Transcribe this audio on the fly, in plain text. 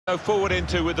Go forward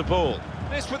into with the ball.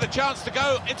 This with a chance to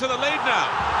go into the lead now.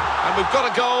 And we've got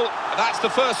a goal. That's the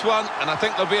first one, and I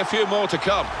think there'll be a few more to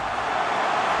come.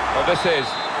 Well, this is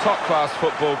top-class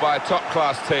football by a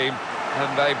top-class team,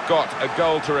 and they've got a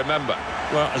goal to remember.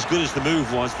 Well, as good as the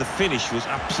move was, the finish was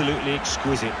absolutely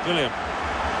exquisite. Brilliant.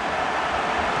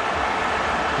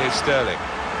 Here's Sterling.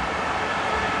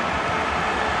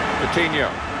 Coutinho.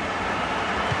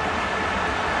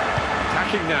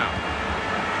 Attacking now.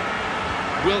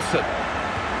 Wilson.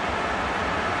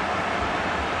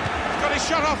 He's got his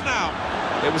shot off now.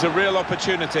 It was a real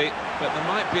opportunity, but there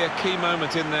might be a key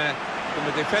moment in there from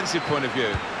a defensive point of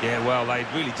view. Yeah, well, they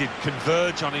really did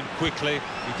converge on him quickly.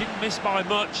 He didn't miss by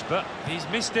much, but he's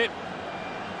missed it.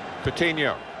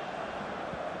 Coutinho.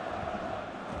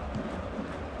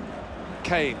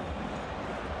 Kane.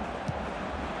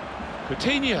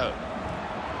 Coutinho.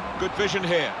 Good vision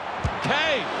here.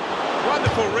 Kane.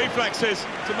 Wonderful reflexes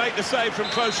to make the save from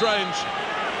close range.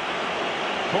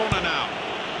 Corner now.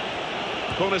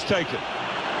 Corner's taken.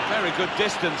 Very good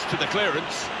distance to the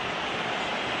clearance.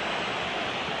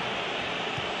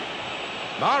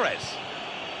 Mahrez.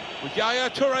 With Yaya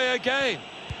Touré again.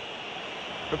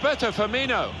 Roberto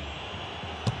Firmino.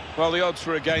 Well, the odds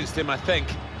were against him, I think,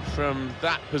 from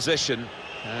that position,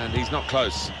 and he's not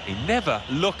close. He never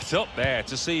looked up there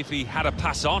to see if he had a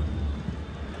pass on.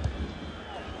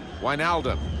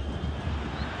 Wijnaldum.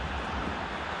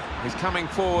 He's coming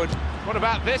forward. What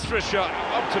about this for a shot?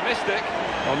 Optimistic.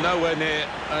 Well, nowhere near.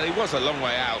 He was a long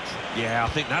way out. Yeah, I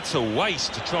think that's a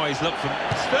waste to try his luck from...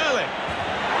 Sterling.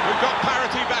 We've got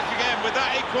parity back again with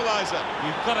that equaliser.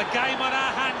 You've got a game on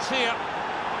our hands here.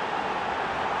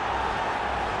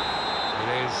 It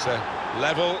is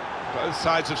level. Both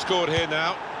sides have scored here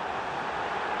now.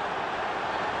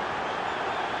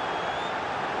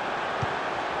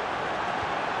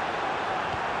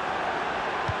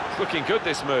 It's looking good,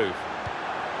 this move.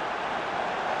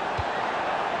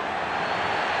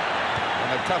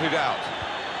 And they've cut it out.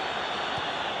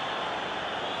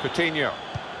 Coutinho.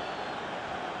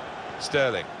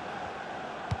 Sterling.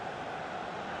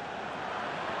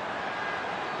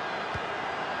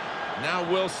 Now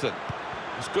Wilson.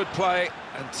 It was good play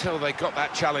until they got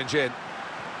that challenge in.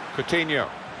 Coutinho.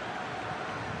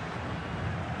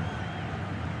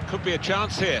 Could be a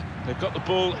chance here. They've got the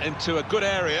ball into a good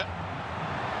area.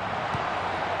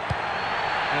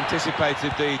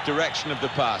 Anticipated the direction of the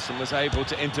pass and was able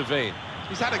to intervene.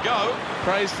 He's had a go.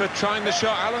 Praise for trying the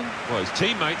shot, Alan. Well, his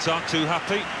teammates aren't too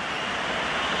happy.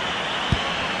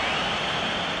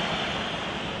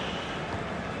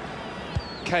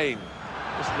 Kane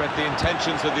just read the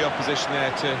intentions of the opposition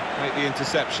there to make the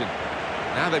interception.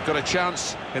 Now they've got a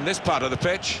chance in this part of the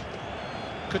pitch.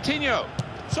 Coutinho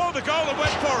saw the goal and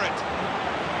went for it.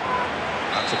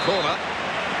 That's a corner.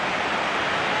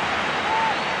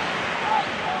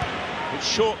 It's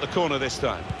short, the corner this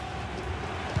time.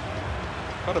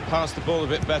 Got to pass the ball a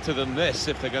bit better than this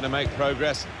if they're going to make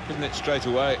progress, isn't it, straight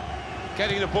away?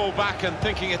 Getting the ball back and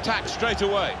thinking attack straight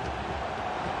away.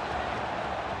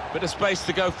 Bit of space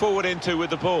to go forward into with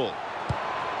the ball.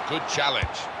 Good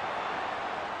challenge.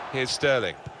 Here's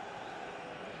Sterling.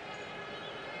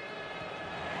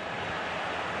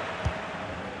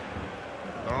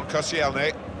 Laurent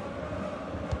Koscielny.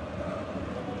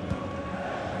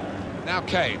 Now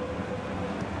Kane.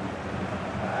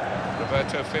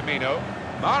 Roberto Firmino.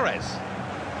 Mahrez.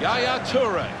 Yaya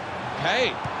Touré.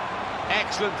 Kane.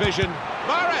 Excellent vision.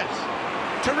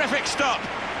 Mahrez. Terrific stop.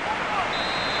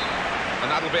 And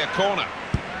that'll be a corner.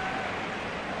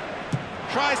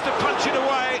 Tries to punch it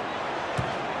away.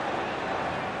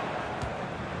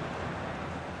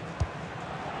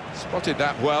 Spotted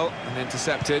that well and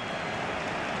intercepted.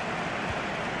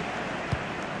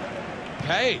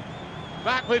 Kane.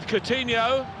 Back with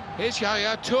Coutinho. Here's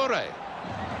Yaya Touré.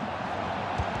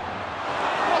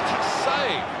 What a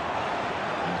save.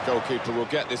 The goalkeeper will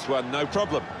get this one, no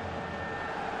problem.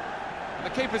 And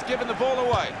the keeper's given the ball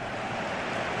away.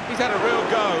 He's had a real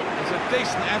go. It's a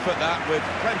decent effort, that, with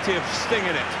plenty of sting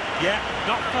in it. Yeah,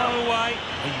 not far away.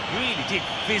 He really did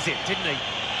visit, didn't he?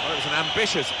 Well, it was an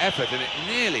ambitious effort, and it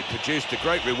nearly produced a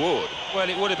great reward. Well,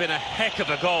 it would have been a heck of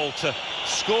a goal to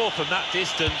score from that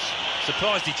distance.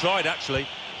 Surprised he tried, actually.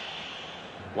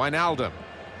 Wijnaldum.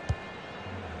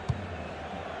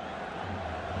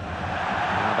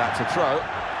 Now that's a throw.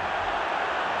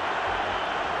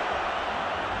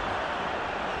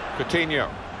 Coutinho.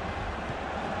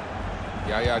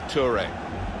 Yaya Touré.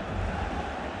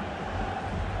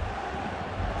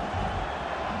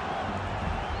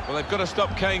 Well, they've got to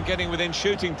stop Kane getting within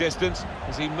shooting distance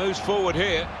as he moves forward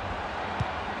here.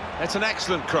 That's an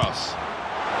excellent cross.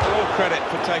 All credit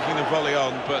for taking the volley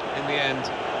on, but in the end,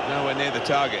 nowhere near the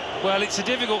target. Well, it's a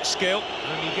difficult skill,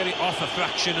 and you get it off a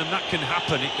fraction, and that can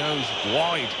happen. It goes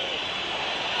wide.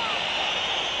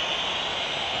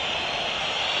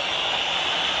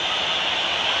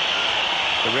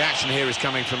 The reaction here is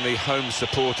coming from the home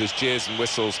supporters, jeers and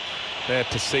whistles. They're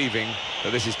perceiving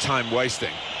that this is time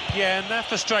wasting. Yeah, and they're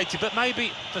frustrated, but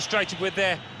maybe frustrated with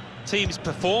their team's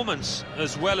performance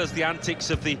as well as the antics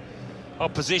of the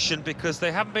opposition, because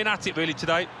they haven't been at it really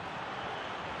today.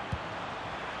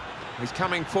 He's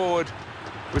coming forward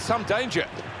with some danger.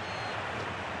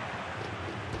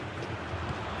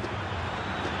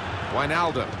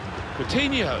 Wijnaldum.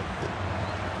 Coutinho.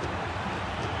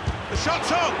 The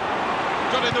shot's on!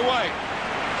 Got in the way.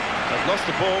 They've lost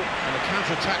the ball, and the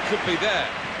counter-attack could be there.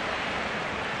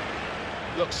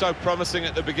 Looked so promising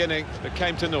at the beginning, but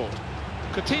came to naught.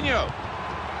 Coutinho.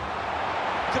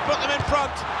 To put them in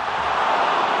front.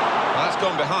 Well, that's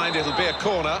gone behind, it'll be a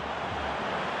corner.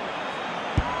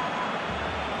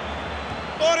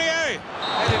 Aurier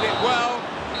headed it well,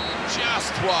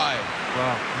 just wide.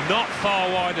 Well, not far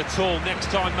wide at all. Next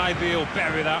time maybe he'll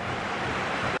bury that.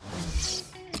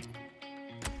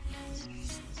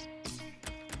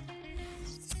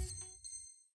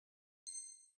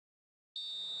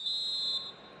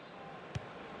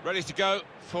 Ready to go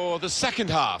for the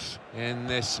second half in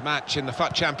this match in the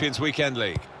Futchampions Weekend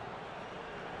League.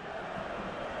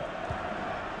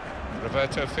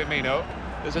 Roberto Firmino.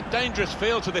 There's a dangerous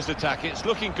feel to this attack. It's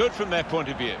looking good from their point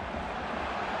of view.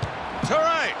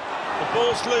 Touré! The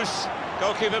ball's loose.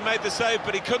 Goalkeeper made the save,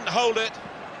 but he couldn't hold it.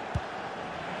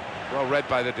 Well read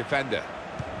by the defender.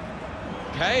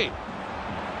 Kane.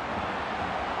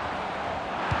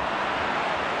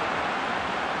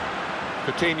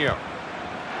 Coutinho.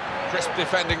 Crisp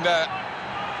defending there.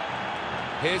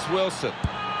 Here's Wilson.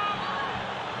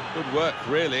 Good work,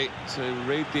 really, to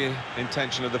read the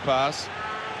intention of the pass.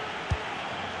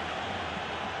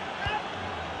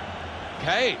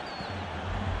 Kane.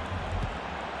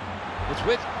 It's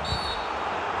with...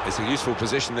 It's a useful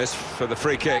position, this, for the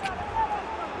free kick.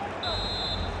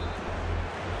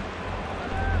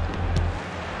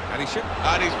 And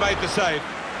he's made the save.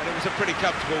 And it was a pretty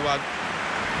comfortable one.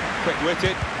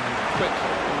 Quick-witted and quick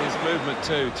in his movement,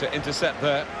 too, to intercept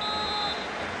there.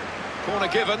 Corner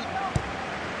given.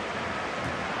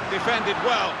 Defended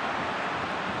well.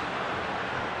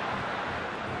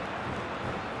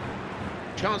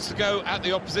 Chance to go at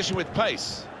the opposition with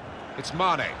pace. It's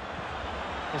Mane.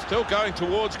 We're still going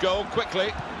towards goal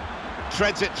quickly.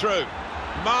 Treads it through.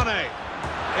 Mane.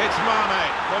 It's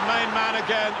Mane, the main man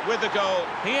again with the goal.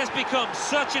 He has become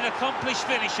such an accomplished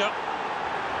finisher.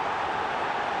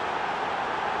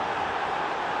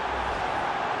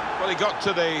 Well, he got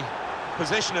to the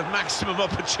position of maximum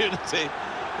opportunity.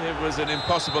 It was an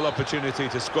impossible opportunity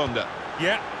to squander.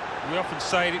 Yeah, we often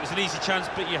say it was an easy chance,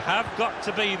 but you have got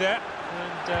to be there.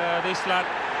 And this lad...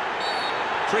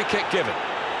 Free kick given.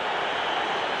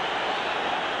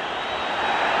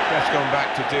 Ref's gone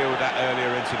back to deal with that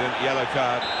earlier incident, yellow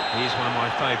card. He's one of my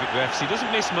favourite refs. He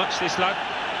doesn't miss much, this lad.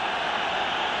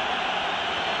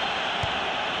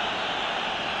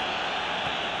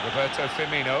 Roberto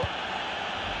Firmino.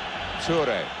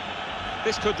 Touré.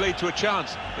 This could lead to a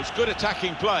chance. It's good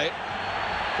attacking play.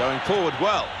 Going forward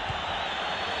well.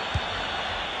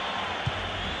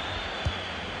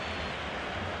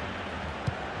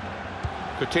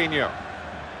 Coutinho.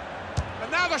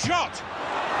 And now the shot!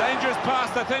 Dangerous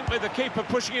pass, I think, with the keeper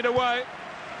pushing it away.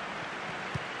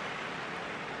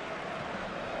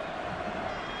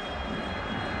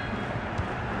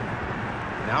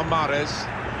 Now Mahrez.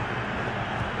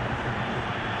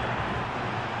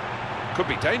 Could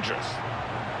be dangerous.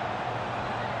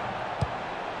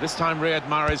 This time Riyad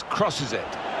Mahrez crosses it.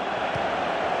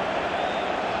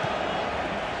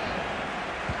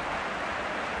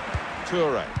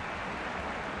 Touré.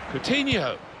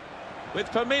 Coutinho. With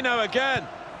Firmino again.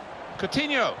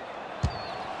 Coutinho.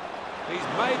 He's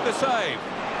made the save.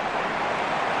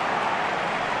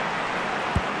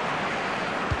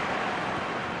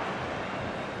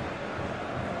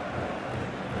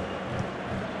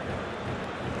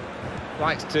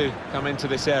 Likes to come into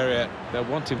this area. They'll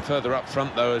want him further up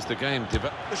front, though, as the game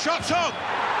develops. The shot's on!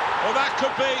 Well, that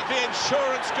could be the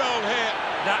insurance goal here.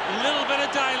 That little bit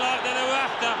of daylight that they were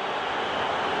after.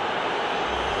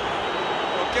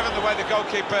 Well, given the way the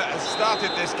goalkeeper has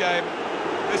started this game,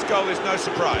 this goal is no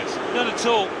surprise. Not at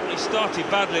all. He started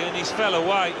badly and he's fell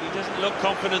away. He doesn't look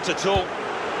confident at all.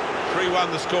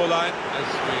 3-1 the scoreline as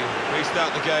we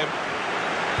restart the game.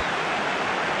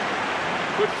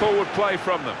 Good forward play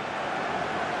from them.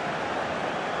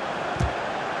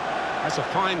 That's a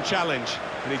fine challenge,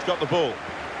 and he's got the ball.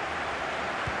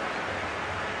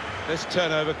 This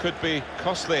turnover could be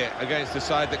costly against a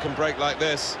side that can break like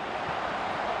this.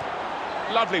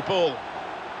 Lovely ball.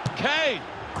 Kane!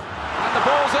 And the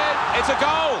ball's in, it's a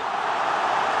goal!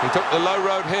 He took the low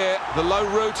road here, the low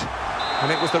route,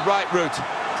 and it was the right route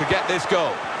to get this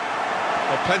goal.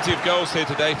 Well, plenty of goals here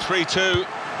today, 3-2. It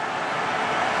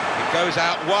goes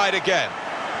out wide again.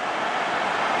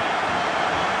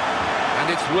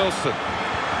 And it's Wilson.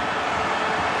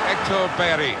 Hector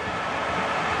Berry.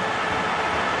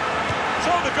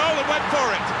 Saw the goal and went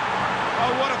for it. Oh,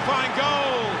 what a fine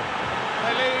goal.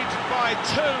 They lead by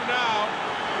 2 now.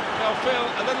 They'll feel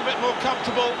a little bit more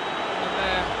comfortable. And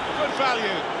they're good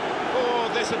value for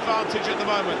this advantage at the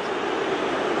moment.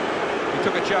 He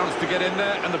took a chance to get in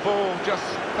there and the ball just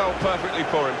fell perfectly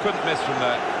for him. Couldn't miss from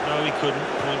there. No, he couldn't.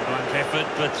 Point-blank effort.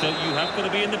 But you have got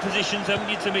to be in the positions, haven't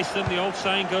you, to miss them? The old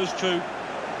saying goes true.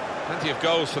 Plenty of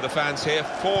goals for the fans here.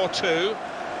 4-2.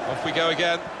 Off we go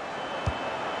again.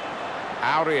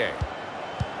 Aurier.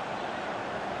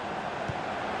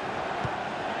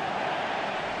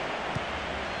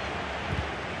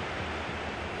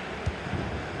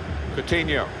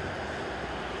 Coutinho.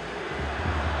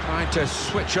 Trying to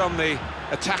switch on the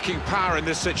attacking power in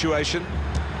this situation.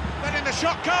 Letting the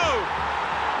shot go!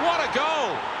 What a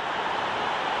goal!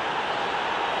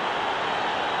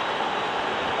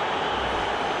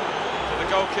 To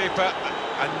the goalkeeper,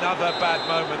 another bad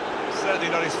moment. Certainly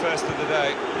not his first of the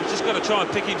day. He's just got to try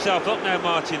and pick himself up now,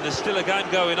 Martin. There's still a game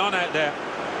going on out there.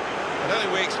 I don't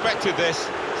think we expected this,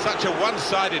 such a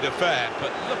one-sided affair,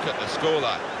 but look at the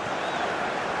scoreline.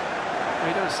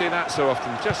 You don't see that so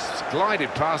often, just glided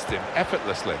past him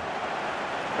effortlessly.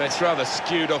 But it's rather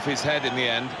skewed off his head in the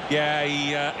end. Yeah,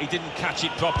 he didn't catch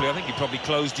it properly. I think he probably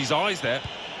closed his eyes there.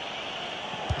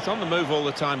 He's on the move all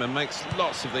the time and makes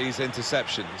lots of these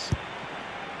interceptions.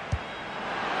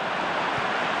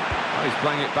 Oh, he's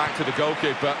playing it back to the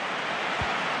goalkeeper.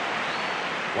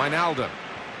 Wijnaldum.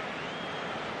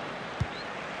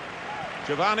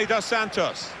 Giovanni Dos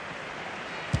Santos.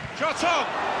 Shot on!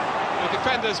 The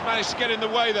defenders managed to get in the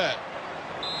way there.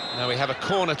 Now we have a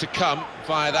corner to come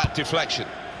via that deflection.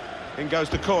 In goes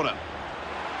the corner.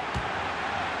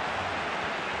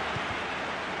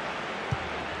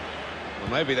 Well,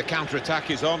 maybe the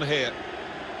counter-attack is on here.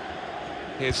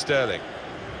 Here's Sterling.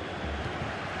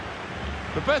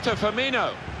 Roberto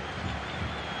Firmino.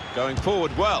 Going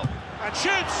forward well. And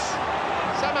shoots!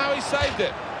 Somehow he saved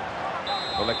it.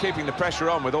 Well, they're keeping the pressure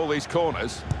on with all these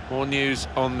corners. More news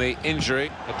on the injury.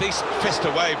 A decent fist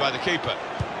away by the keeper.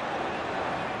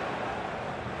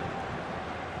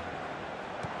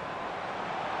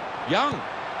 Young.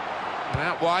 And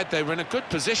out wide, they were in a good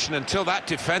position until that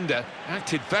defender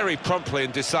acted very promptly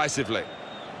and decisively.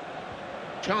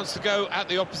 Chance to go at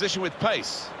the opposition with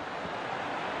pace.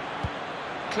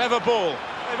 Clever ball.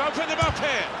 They've opened him up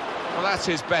here. Well, that's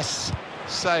his best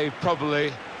save,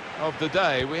 probably, of the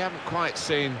day. We haven't quite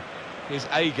seen his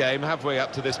A-game, have we,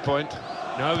 up to this point?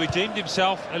 No, redeemed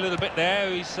himself a little bit there.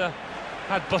 He's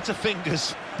had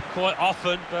butterfingers quite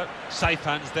often, but safe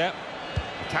hands there.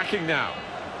 Attacking now.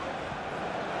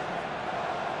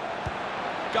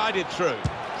 Guided through.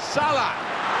 Salah!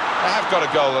 They have got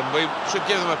a goal, and we should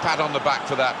give them a pat on the back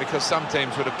for that, because some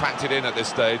teams would have packed it in at this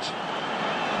stage.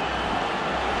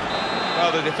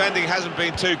 Well, the defending hasn't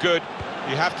been too good,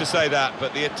 you have to say that,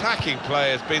 but the attacking play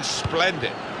has been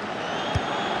splendid.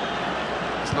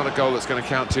 It's not a goal that's going to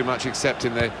count too much, except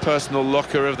in the personal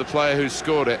locker of the player who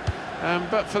scored it.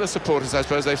 But for the supporters, I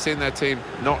suppose, they've seen their team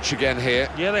notch again here.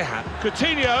 Yeah, they have.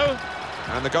 Coutinho!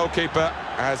 And the goalkeeper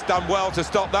has done well to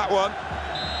stop that one.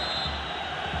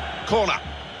 Corner.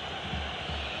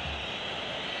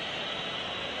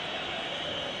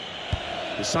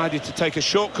 Decided to take a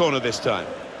short corner this time.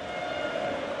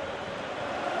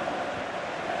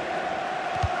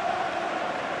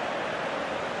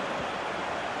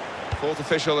 Fourth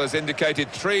official has indicated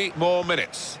 3 more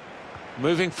minutes.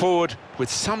 Moving forward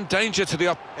with some danger to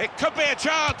the It could be a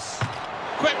chance!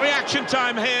 Quick reaction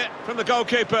time here from the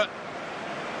goalkeeper.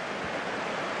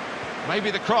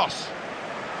 Maybe the cross.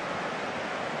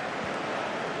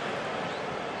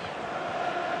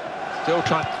 Still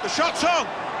trying. The shot's on!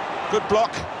 Good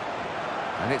block.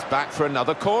 And it's back for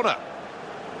another corner.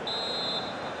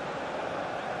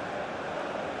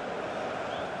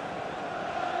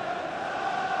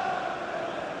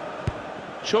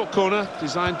 Short corner,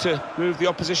 designed to move the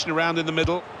opposition around in the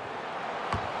middle.